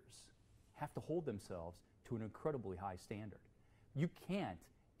leaders have to hold themselves to an incredibly high standard. You can't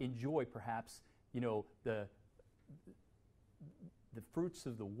enjoy perhaps, the fruits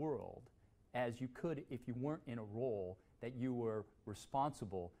of the world as you could if you weren't in a role that you were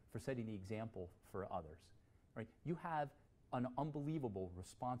responsible for setting the example for others, right? You have an unbelievable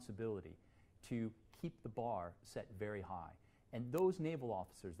responsibility to keep the bar set very high. And those naval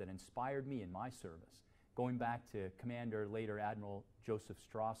officers that inspired me in my service, going back to Commander, later Admiral Joseph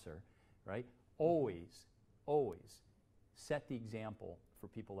Strasser, right, always set the example for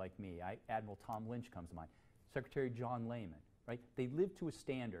people like me. Admiral Tom Lynch comes to mind, Secretary John Lehman, right? They lived to a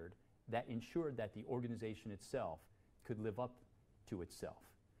standard that ensured that the organization itself could live up to itself.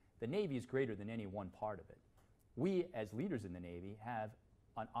 The Navy is greater than any one part of it. We, as leaders in the Navy, have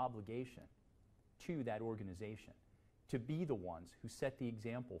an obligation to that organization to be the ones who set the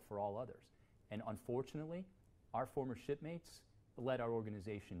example for all others. And unfortunately, our former shipmates let our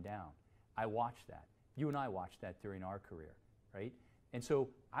organization down. I watched that. You and I watched that during our career, right? And so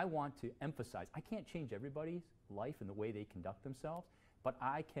I want to emphasize, I can't change everybody's life and the way they conduct themselves, but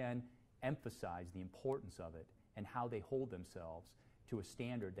I can emphasize the importance of it and how they hold themselves to a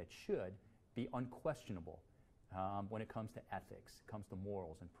standard that should be unquestionable when it comes to ethics, comes to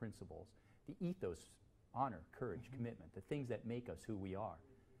morals and principles, the ethos, honor, courage, commitment, the things that make us who we are.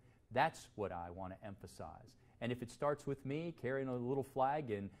 That's what I want to emphasize. And if it starts with me carrying a little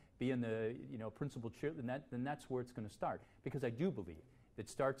flag and being the principal cheer, then that's where it's going to start. Because I do believe it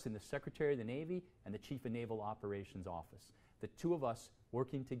starts in the Secretary of the Navy and the Chief of Naval Operations Office. The two of us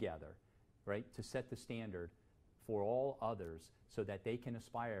working together, right, to set the standard for all others so that they can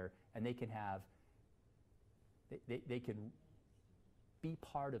aspire and they can have, they can be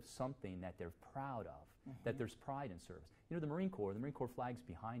part of something that they're proud of, that there's pride in service. The Marine Corps flag's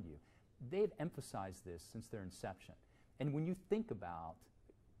behind you. They've emphasized this since their inception. And when you think about,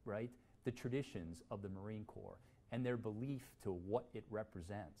 right, the traditions of the Marine Corps and their belief to what it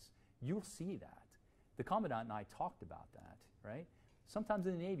represents. You'll see that. The Commandant and I talked about that, right? Sometimes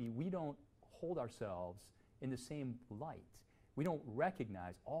in the Navy, we don't hold ourselves in the same light. We don't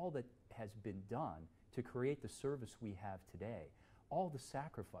recognize all that has been done to create the service we have today, all the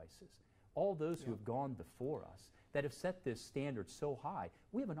sacrifices, all those who have gone before us that have set this standard so high.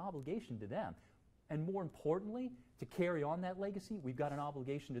 We have an obligation to them. And more importantly, to carry on that legacy, we've got an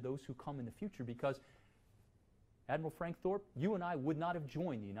obligation to those who come in the future, because Admiral Frank Thorpe, you and I would not have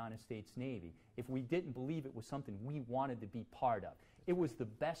joined the United States Navy if we didn't believe it was something we wanted to be part of. It was the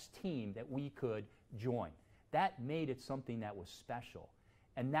best team that we could join. That made it something that was special.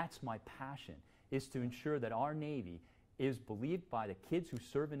 And that's my passion, is to ensure that our Navy is believed by the kids who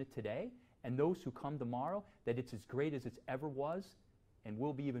serve in it today and those who come tomorrow, that it's as great as it ever was and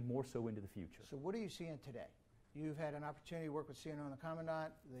will be even more so into the future. So what are you seeing today? You've had an opportunity to work with CNO and the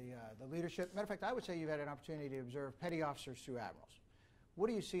Commandant, the leadership. Matter of fact, I would say you've had an opportunity to observe petty officers through admirals. What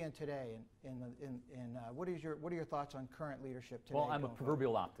are you seeing today, what are your thoughts on current leadership today? Well, I'm a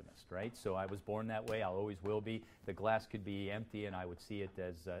proverbial optimist, right? So I was born that way. I always will be. The glass could be empty, and I would see it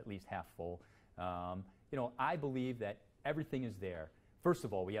as at least half full. You know, I believe that everything is there. First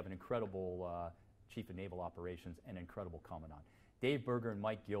of all, we have an incredible Chief of Naval Operations and an incredible Commandant. Dave Berger and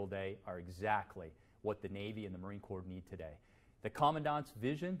Mike Gilday are exactly what the Navy and the Marine Corps need today. The Commandant's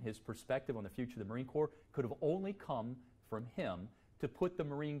vision, his perspective on the future of the Marine Corps, could have only come from him to put the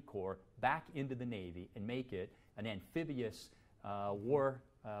Marine Corps back into the Navy and make it an amphibious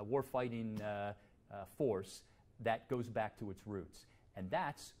war-fighting force that goes back to its roots. And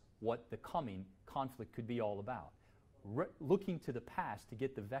that's what the coming conflict could be all about. Looking to the past to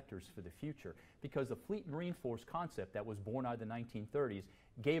get the vectors for the future, because the Fleet Marine Force concept that was born out of the 1930s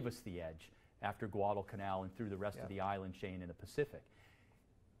gave us the edge after Guadalcanal and through the rest of the island chain in the Pacific.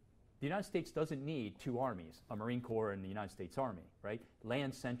 The United States doesn't need two armies, a Marine Corps and the United States Army, right?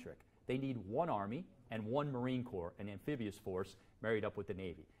 Land-centric. They need one Army and one Marine Corps, an amphibious force married up with the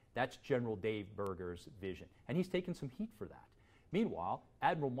Navy. That's General Dave Berger's vision, and he's taken some heat for that. Meanwhile,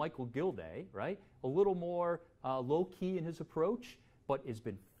 Admiral Michael Gilday, right, a little more low-key in his approach, but has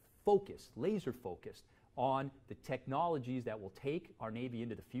been focused, laser-focused on the technologies that will take our Navy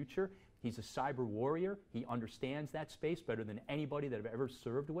into the future. He's a cyber warrior. He understands that space better than anybody that I've ever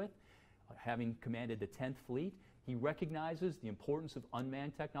served with, having commanded the 10th Fleet. He recognizes the importance of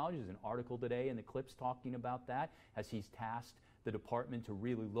unmanned technology. There's an article today in the Clips talking about that, as he's tasked the department to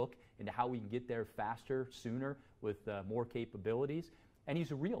really look into how we can get there faster, sooner, with more capabilities. And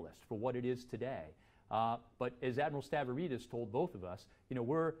he's a realist for what it is today. But as Admiral Stavridis told both of us, you know,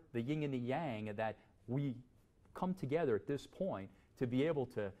 we're the yin and the yang, that we come together at this point to be able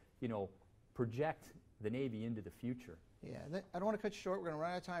to, you know, project the Navy into the future. Yeah, I don't want to cut you short. We're going to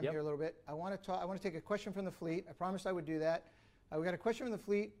run out of time here a little bit. I want to take a question from the fleet. I promised I would do that. We got a question from the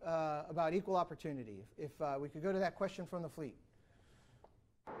fleet about equal opportunity. If we could go to that question from the fleet.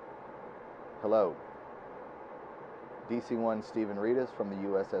 Hello. DC-1 Stephen Reedus from the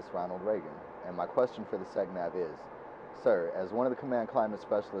USS Ronald Reagan. And my question for the SECNAV is, sir, as one of the command climate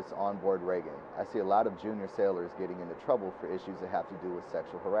specialists on board Reagan, I see a lot of junior sailors getting into trouble for issues that have to do with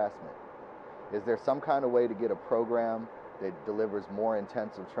sexual harassment. Is there some kind of way to get a program that delivers more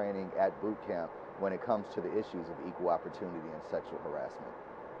intensive training at boot camp when it comes to the issues of equal opportunity and sexual harassment?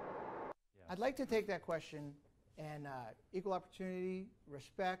 I'd like to take that question and equal opportunity,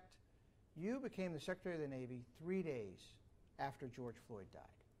 respect. You became the Secretary of the Navy 3 days after George Floyd died.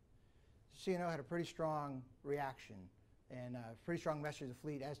 CNO had a pretty strong reaction and a pretty strong message to the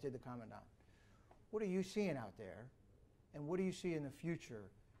fleet, as did the Commandant. What are you seeing out there, and what do you see in the future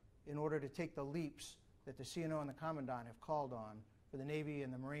in order to take the leaps that the CNO and the Commandant have called on for the Navy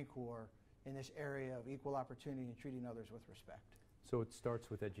and the Marine Corps in this area of equal opportunity and treating others with respect? So it starts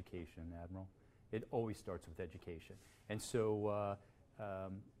with education, Admiral. It always starts with education. And so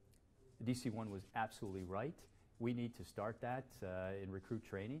DC-1 was absolutely right. We need to start that in recruit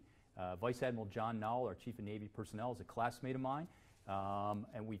training. Vice Admiral John Nowell, our Chief of Navy Personnel, is a classmate of mine,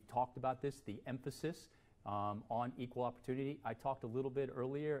 and we've talked about this, the emphasis on equal opportunity. I talked a little bit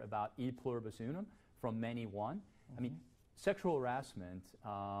earlier about e pluribus unum from many one. I mean, sexual harassment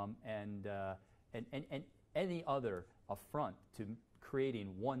and any other affront to creating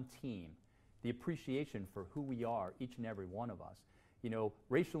one team, the appreciation for who we are, each and every one of us. You know,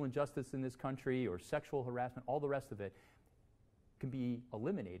 racial injustice in this country or sexual harassment, all the rest of it can be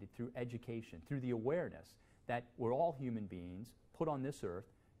eliminated through education, through the awareness that we're all human beings put on this earth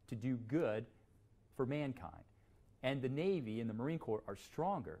to do good for mankind. And the Navy and the Marine Corps are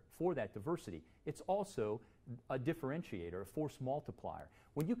stronger for that diversity. It's also a differentiator, a force multiplier.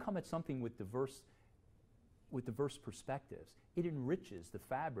 When you come at something with diverse with diverse perspectives. It enriches the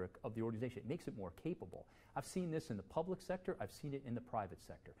fabric of the organization. It makes it more capable. I've seen this in the public sector. I've seen it in the private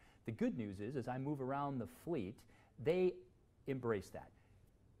sector. The good news is, as I move around the fleet, they embrace that.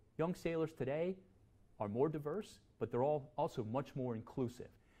 Young sailors today are more diverse, but they're all also much more inclusive.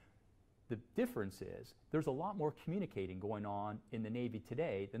 The difference is there's a lot more communicating going on in the Navy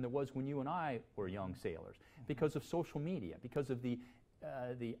today than there was when you and I were young sailors, because of social media, because of the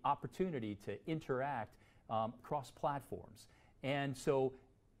opportunity to interact across platforms. And so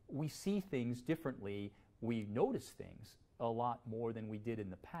we see things differently. We notice things a lot more than we did in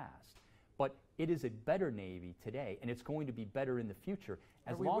the past. But it is a better Navy today, and it's going to be better in the future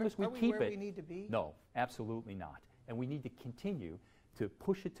as long as we keep it. We need to be? No, absolutely not. And we need to continue to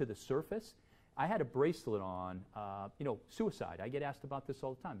push it to the surface. I had a bracelet on, suicide. I get asked about this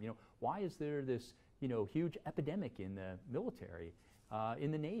all the time. Why is there this, huge epidemic in the military,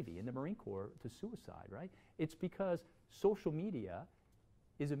 in the Navy, in the Marine Corps to suicide, right? It's because social media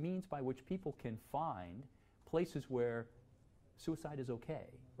is a means by which people can find places where suicide is okay,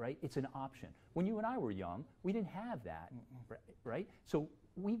 right? It's an option. When you and I were young, we didn't have that, right? So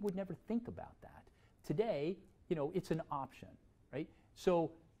we would never think about that. Today, it's an option, right?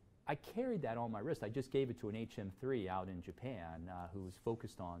 So I carried that on my wrist. I just gave it to an HM3 out in Japan who was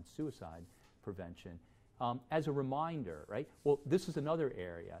focused on suicide prevention as a reminder, right? Well, this is another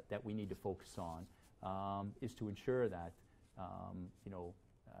area that we need to focus on, is to ensure that,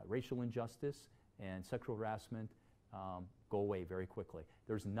 racial injustice and sexual harassment go away very quickly.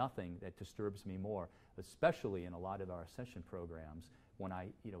 There's nothing that disturbs me more, especially in a lot of our session programs, when I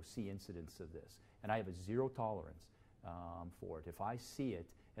see incidents of this. And I have a zero tolerance for it. If I see it,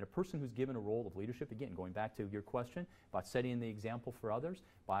 and a person who's given a role of leadership, again, going back to your question about setting the example for others,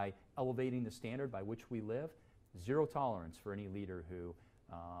 by elevating the standard by which we live, zero tolerance for any leader who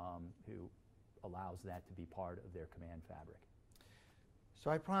allows that to be part of their command fabric. So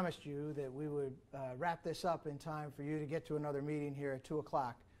I promised you that we would wrap this up in time for you to get to another meeting here at 2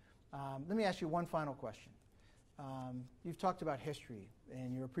 o'clock. Let me ask you one final question. You've talked about history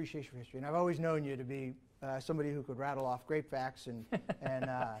and your appreciation for history, and I've always known you to be somebody who could rattle off great facts and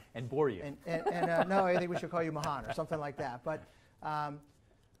and bore you. No, I think we should call you Mahan or something like that. But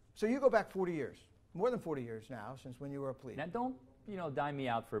so you go back 40 years, more than 40 years now, since when you were a plebe. Now don't dime me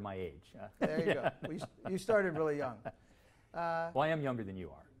out for my age. There you go. Well, you started really young. Well, I am younger than you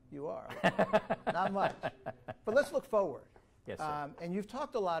are. You are. Not much. But let's look forward. Yes, sir. And you've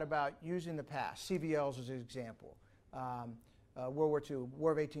talked a lot about using the past, CVLs as an example, World War II,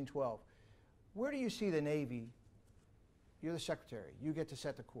 War of 1812. Where do you see the Navy? You're the secretary. You get to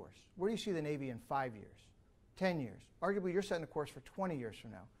set the course. Where do you see the Navy in 5 years, 10 years? Arguably, you're setting the course for 20 years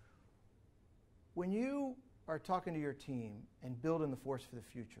from now. When you are talking to your team and building the force for the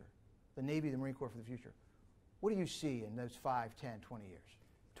future, the Navy, the Marine Corps for the future, what do you see in those 5, 10, 20 years?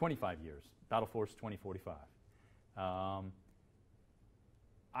 25 years. Battle Force 2045.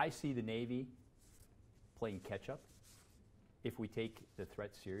 I see the Navy playing catch-up if we take the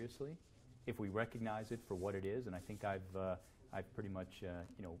threat seriously, if we recognize it for what it is, and I think I've pretty much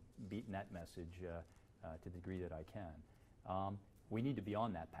beaten that message to the degree that I can. We need to be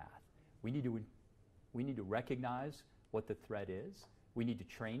on that path. We need to recognize what the threat is. We need to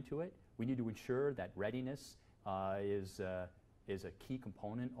train to it. We need to ensure that readiness is a key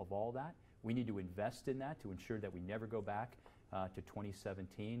component of all that. We need to invest in that to ensure that we never go back to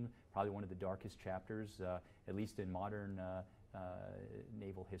 2017, probably one of the darkest chapters, at least in modern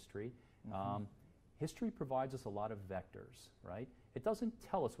naval history. History provides us a lot of vectors, right? It doesn't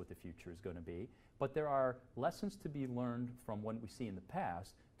tell us what the future is going to be, but there are lessons to be learned from what we see in the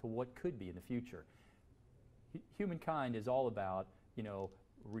past to what could be in the future. Humankind is all about,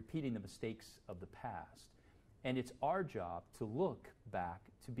 repeating the mistakes of the past. And it's our job to look back,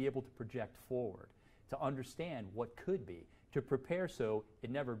 to be able to project forward, to understand what could be, to prepare so it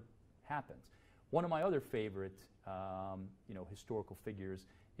never happens. One of my other favorite, historical figures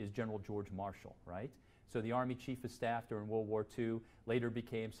is General George Marshall, right? So the Army Chief of Staff during World War II, later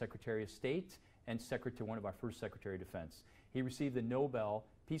became Secretary of State and one of our first Secretary of Defense. He received the Nobel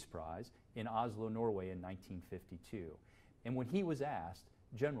Peace Prize in Oslo, Norway in 1952. And when he was asked,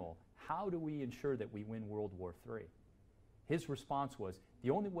 General, how do we ensure that we win World War III? His response was,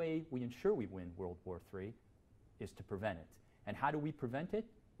 the only way we ensure we win World War III is to prevent it. And how do we prevent it?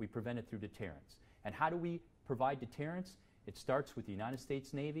 We prevent it through deterrence. And how do we provide deterrence? It starts with the United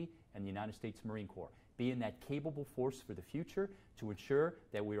States Navy and the United States Marine Corps, being that capable force for the future to ensure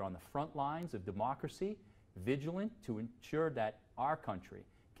that we are on the front lines of democracy, vigilant to ensure that our country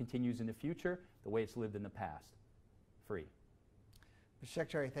continues in the future the way it's lived in the past, free. Mr.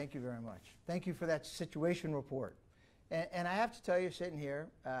 Secretary, thank you very much. Thank you for that situation report. And I have to tell you, sitting here,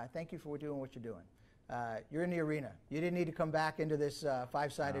 thank you for doing what you're doing. You're in the arena. You didn't need to come back into this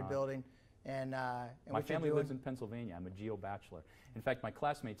five-sided building. And my family lives in Pennsylvania. I'm a geo-bachelor. In fact, my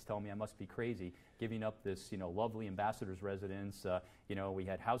classmates tell me I must be crazy giving up this, lovely ambassador's residence. We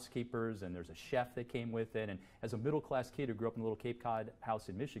had housekeepers, and there's a chef that came with it. And as a middle-class kid who grew up in a little Cape Cod house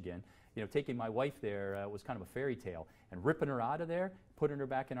in Michigan, taking my wife there was kind of a fairy tale. And ripping her out of there, putting her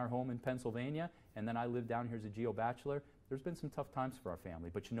back in our home in Pennsylvania, and then I live down here as a geo-bachelor. There's been some tough times for our family,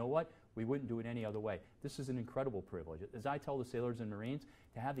 but you know what? We wouldn't do it any other way. This is an incredible privilege. As I tell the sailors and Marines,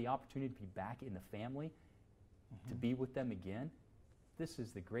 to have the opportunity to be back in the family, to be with them again, this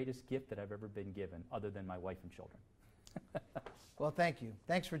is the greatest gift that I've ever been given, other than my wife and children. Well, thank you.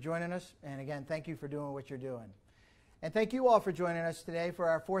 Thanks for joining us, and again, thank you for doing what you're doing. And thank you all for joining us today for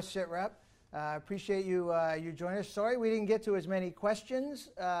our 4th SITREP. Appreciate you joining us. Sorry we didn't get to as many questions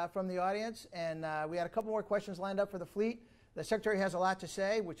from the audience, and we had a couple more questions lined up for the fleet. The Secretary has a lot to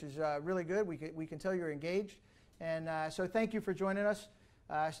say, which is really good. We can tell you're engaged. And so thank you for joining us.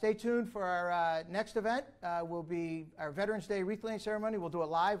 Stay tuned for our next event. Will be our Veterans Day wreath-laying ceremony. We'll do it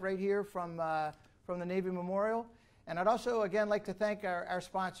live right here from the Navy Memorial. And I'd also, again, like to thank our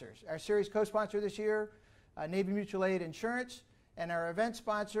sponsors. Our series co-sponsor this year, Navy Mutual Aid Insurance, and our event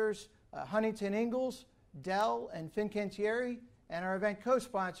sponsors, Huntington Ingalls, Dell, and Fincantieri, and our event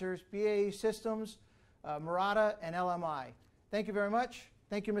co-sponsors, BAE Systems, Murata, and LMI. Thank you very much.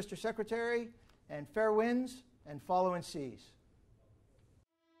 Thank you, Mr. Secretary, and fair winds and following seas.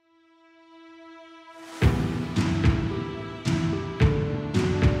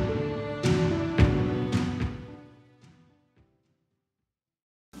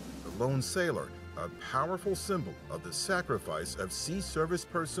 The lone sailor, a powerful symbol of the sacrifice of sea service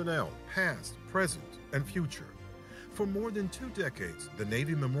personnel, past, present, and future. For more than 2 decades, the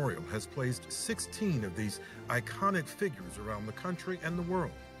Navy Memorial has placed 16 of these iconic figures around the country and the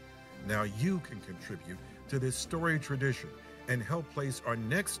world. Now you can contribute to this storied tradition and help place our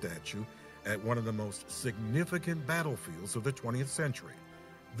next statue at one of the most significant battlefields of the 20th century,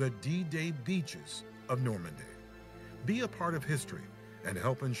 the D-Day beaches of Normandy. Be a part of history and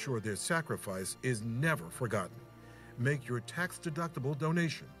help ensure their sacrifice is never forgotten. Make your tax-deductible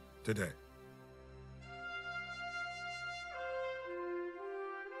donation today.